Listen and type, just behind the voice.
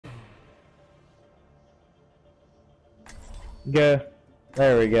Go.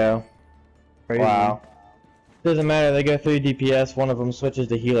 There we go. Crazy. Wow. Doesn't matter, they go through DPS, one of them switches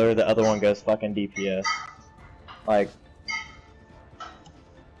to healer, the other one goes fucking DPS. Like...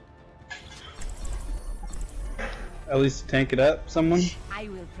 At least tank it up, someone. I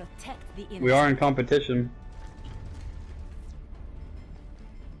will protect the innocent. We are in competition.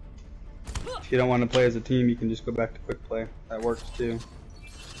 If you don't want to play as a team, you can just go back to quick play. That works too.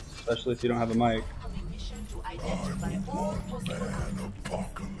 Especially if you don't have a mic.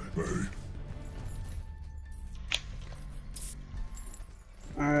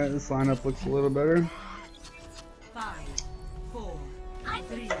 Alright, this lineup looks a little better. 5, 4,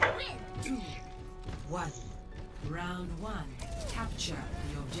 3, 2, 1. Round 1. Capture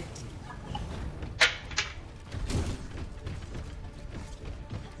the objective.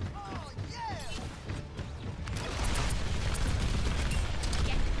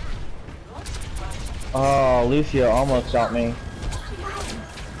 Oh, Lucio almost got me.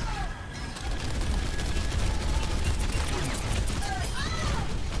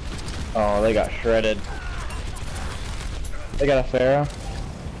 Oh, they got shredded. They got a Pharaoh.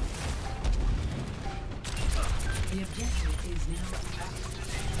 The objective is now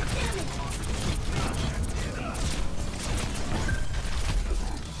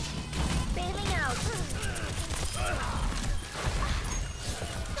Bailing out.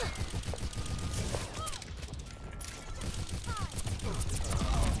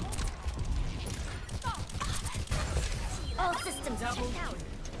 All systems checked out.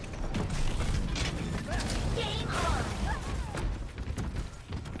 Game on.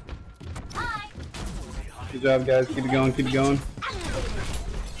 Hi. Good job, guys. Keep it going, keep it going.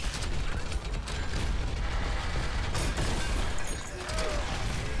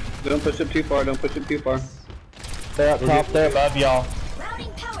 Don't push it too far, don't push it too far. They're up top, they're above y'all.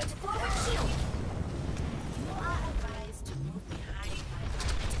 Routing power to forward shield. You are advised to move behind my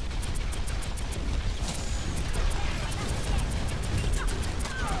ultimate.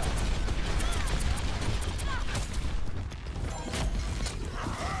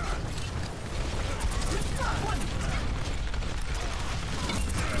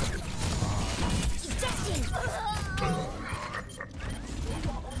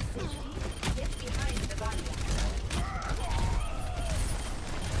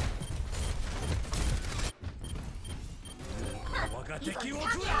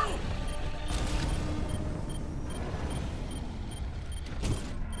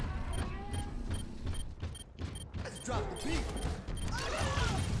 Don't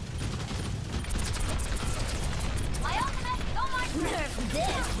mind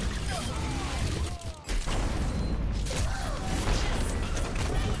this.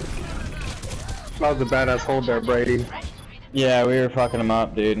 That was a badass hold there, Brady. Yeah, we were fucking them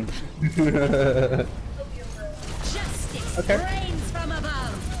up, dude. Justice Okay. reigns from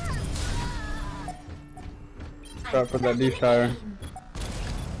above. Start for that deep tire.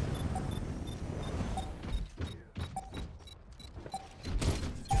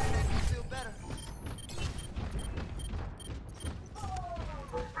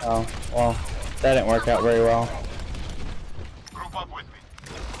 Oh, well, that didn't work out very well. Group up with me.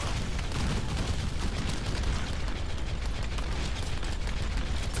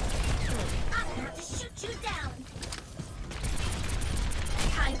 I'm here to shoot you down.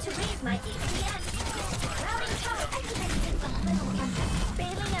 Time to raise my DPS. Routing power activated.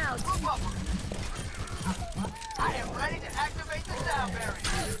 Bailing out. I am ready to activate the sound barrier.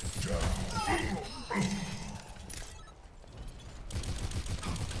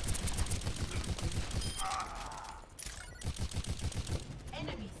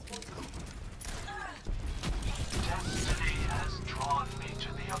 Destiny has drawn me to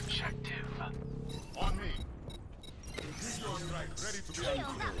the objective. On me. Ready to be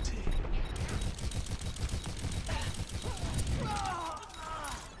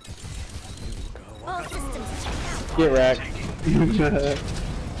All systems checked out. Get wrecked.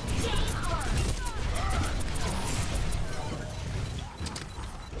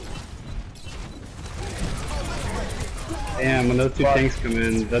 Damn, when those two tanks come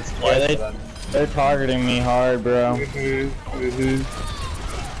in, that's Yeah, twice for them. they're targeting me hard, bro.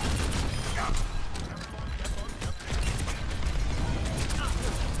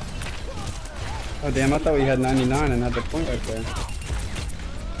 Oh damn, I thought we had 99 and had the point right there.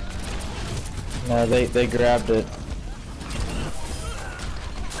 No, they grabbed it.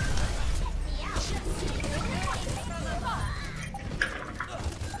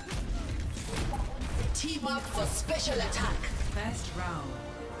 team up for special attack. First round.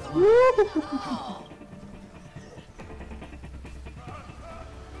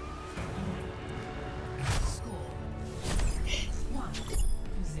 Score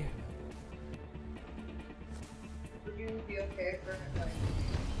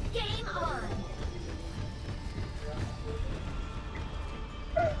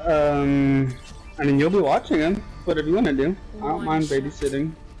I mean, you'll be watching him. Whatever you want to do. I don't mind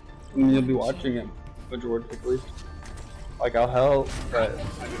babysitting. I mean, you'll be watching him, majority at least. Like, I'll help, but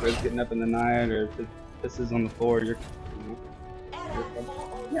like, if it's getting up in the night or if this is on the floor, you're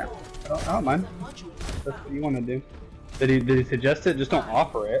yeah, I don't mind. That's what you want to do. Did he suggest it? Just don't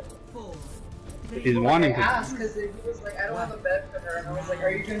offer it. If he's wanting to. I asked because he was like, I don't have a bed for her, and I was like, are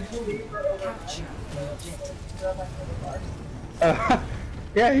you going to leave her overnight?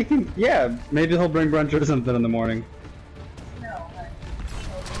 Yeah, he can. Yeah, maybe he'll bring brunch or something in the morning. No.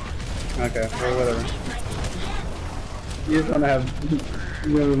 Okay, or whatever. You just want to have.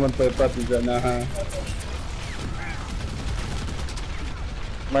 You really want to play puppies right now, huh?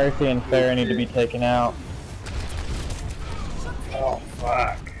 Mercy and Farrah need to be taken out. Oh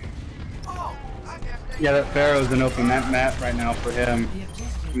fuck. Yeah, that Pharaoh's an open map right now for him.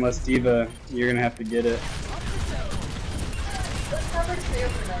 Unless Diva, you're gonna have to get it.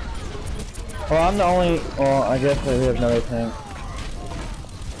 Well, I'm the only. Well, I guess we have another tank.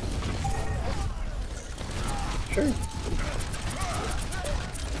 Sure.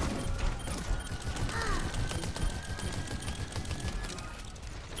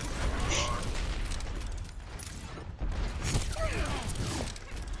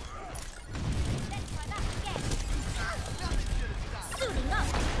 Suiting up.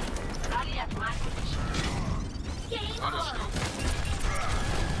 Rally at my position. Game on.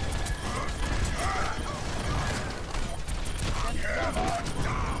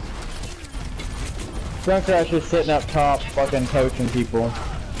 Junkrat's just sitting up top, fucking coaching people.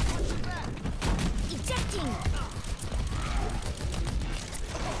 Ejecting.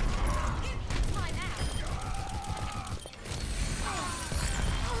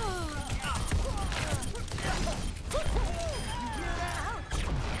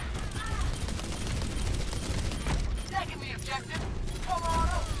 Taking the objective. Come on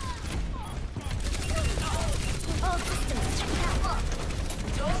up. All systems checked out.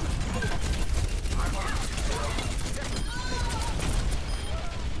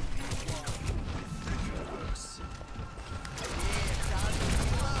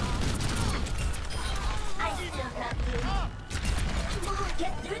 I still got you. Come on,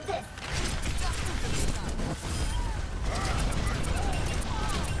 get through this.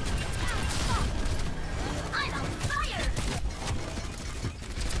 I'm on fire.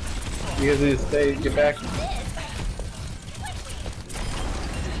 You guys need to stay. Get back.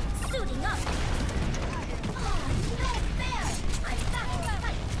 Suiting up. Oh, no fair. I'm back to the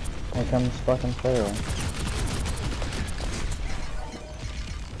fight. Here comes fucking Farrah.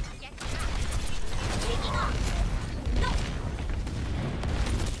 Taking off. No.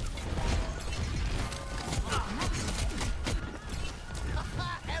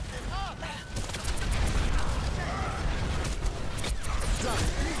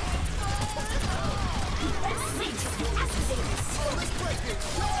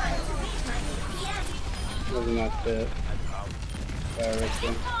 Wasn't that fit?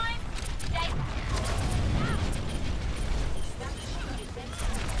 Risky.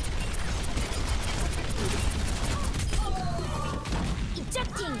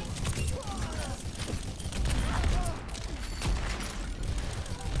 Ejecting.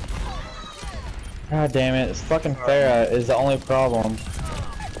 God damn it, this fucking Farrah is the only problem.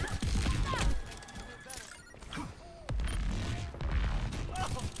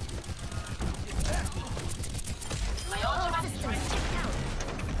 All systems checked out.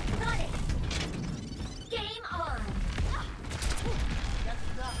 Got it. Game on.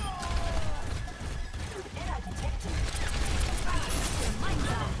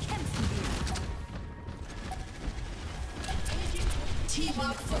 Team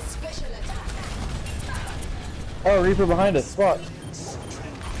up for special attack. Oh, Reaper behind us, fuck.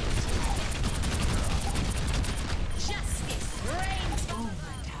 Justice reigns.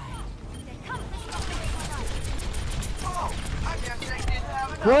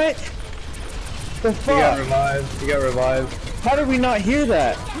 What? The He got fuck? revived. He got revived. How did we not hear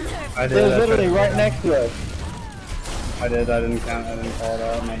that? I did. They're I tried literally to- right next to us. I did. I didn't count. I didn't call it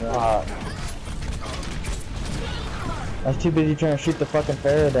out. My bad. Fuck. I was too busy trying to shoot the fucking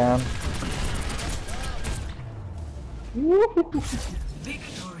Farrah down.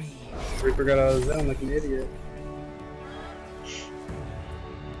 Victory. Reaper got out of the zone like an idiot.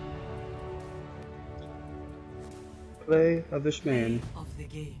 Play of the Shman. Of the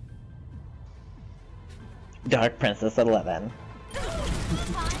game. Dark Princess 11.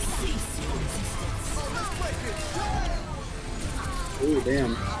 Ooh,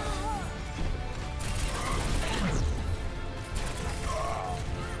 damn.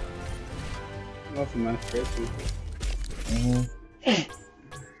 That's a nice crit. Mm-hmm.